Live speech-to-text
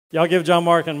Y'all give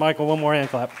Jon-Marc and Michael one more hand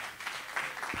clap.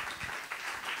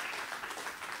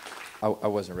 I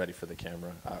wasn't ready for the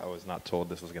camera. I was not told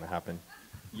this was going to happen.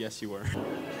 Yes, you were.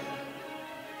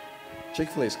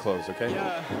 Chick-fil-A is closed, okay?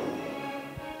 Yeah.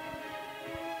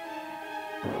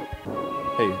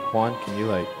 Hey, Juan, can you,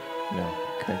 like,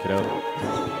 crank it up?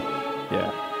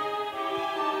 Yeah.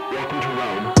 Welcome to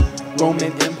Rome.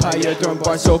 Roman Empire, throwing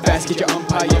bars so fast, get your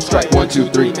umpire. Strike 1, 2,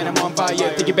 3, man, I'm on fire.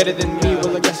 Think you're better than me,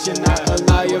 well, I guess you're not a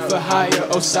liar for hire.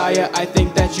 Oh, sire, I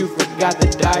think that you forgot the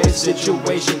dire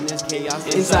situation. There's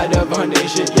chaos inside of our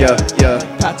nation. Yeah.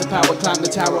 Path to power, climb the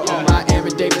tower on my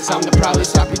Aaron Davis. I'm the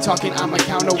proudest. Stop you talking, I'm a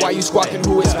counter. Why you squawking?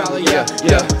 Who is Fowler? Yeah.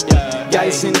 Yeah,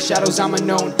 it's in the shadows, I'm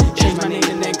unknown. Change my name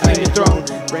and then claim the throne.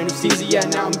 Brand new season, yeah,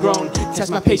 now I'm grown.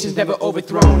 Test my patience, never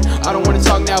overthrown. I don't wanna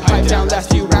talk now, pipe down. Last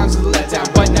few rounds of the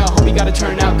letdown, but now homie gotta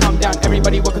turn out, calm down.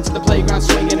 Everybody welcome to the playground,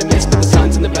 swing and a miss, but the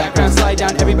sun's in the background. Slide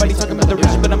down, everybody talking about the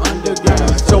rich, but I'm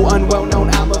underground. So unwell known,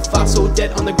 I'm a fossil,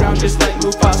 dead on the ground, just like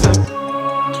Mufasa.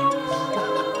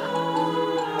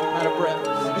 Out of breath.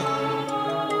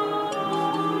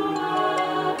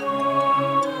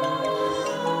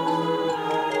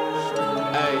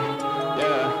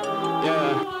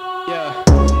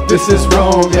 This is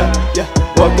Rome, yeah.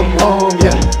 Welcome home,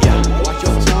 yeah. Watch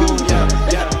your tone, yeah.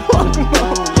 Welcome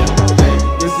home, yeah.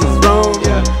 This is Rome,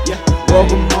 yeah.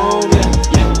 Welcome home,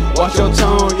 yeah. Watch your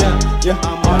tone, yeah.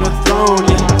 I'm on the throne,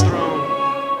 yeah.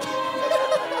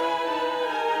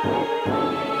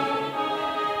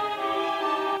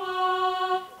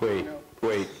 Wait.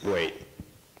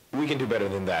 We can do better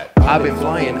than that. I've been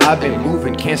flying, I've been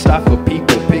moving, can't stop for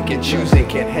people, pick and choosing,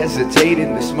 can't hesitate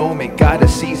in this moment, gotta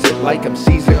seize it like I'm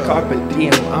Caesar, carpe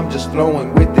diem, I'm just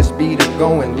flowing with this beat I'm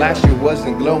going, last year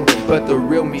wasn't glowing, but the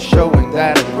real me showing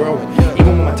that I'm growing,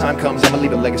 even when my time comes, I'ma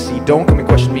leave a legacy, don't come and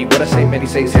question me, what I say, many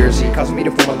say is heresy, causing me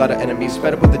to form a lot of enemies,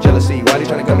 fed up with the jealousy, why they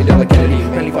trying to cut me down like Kennedy,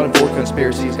 mainly falling for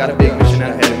conspiracies, got a big mission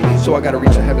out ahead of me, so I gotta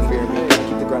reach a heaven, fear me, gotta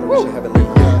keep the ground and reach a heavenly.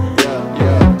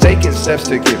 Taking steps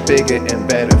to get bigger and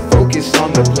better. Focus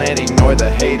on the plan, ignore the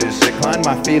haters. Decline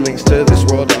my feelings to this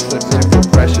world, I slipped in for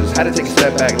pressures. Had to take a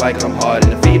step back like I'm hard,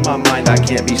 and to feed my mind I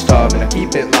can't be starving. I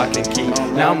keep it lock and key,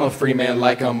 now I'm a free man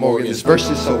like I'm Morgan. This verse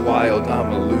is so wild,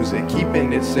 I'ma lose it.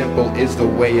 Keeping it simple is the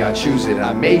way I choose it.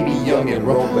 I may be young and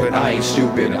wrong, but I ain't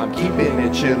stupid. I'm keeping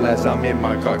it chill as I'm in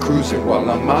my car cruising, while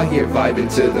I'm out here vibing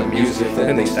to the music.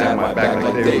 And they stab my back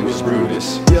like they was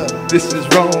Brutus. This is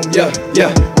Rome, yeah.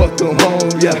 Welcome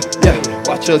home, yeah.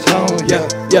 Watch your tone, yeah.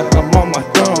 I'm on my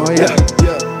throne, yeah.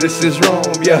 This is Rome,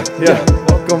 yeah.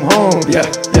 Welcome home, yeah.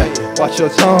 Watch your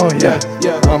tone, yeah.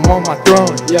 I'm on my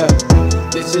throne, yeah.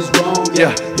 This is Rome,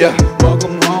 yeah.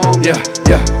 Welcome home, yeah.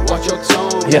 Watch your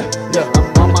tone, yeah.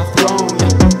 I'm on my throne,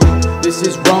 yeah. This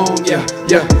is Rome, yeah.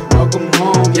 Welcome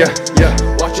home, yeah.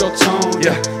 Watch your tone,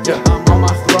 yeah. I'm on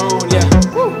my throne, yeah.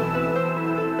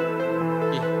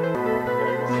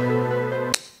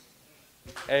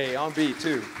 Hey, on beat,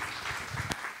 too.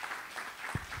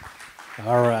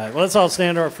 All right. Well, let's all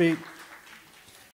stand to our feet.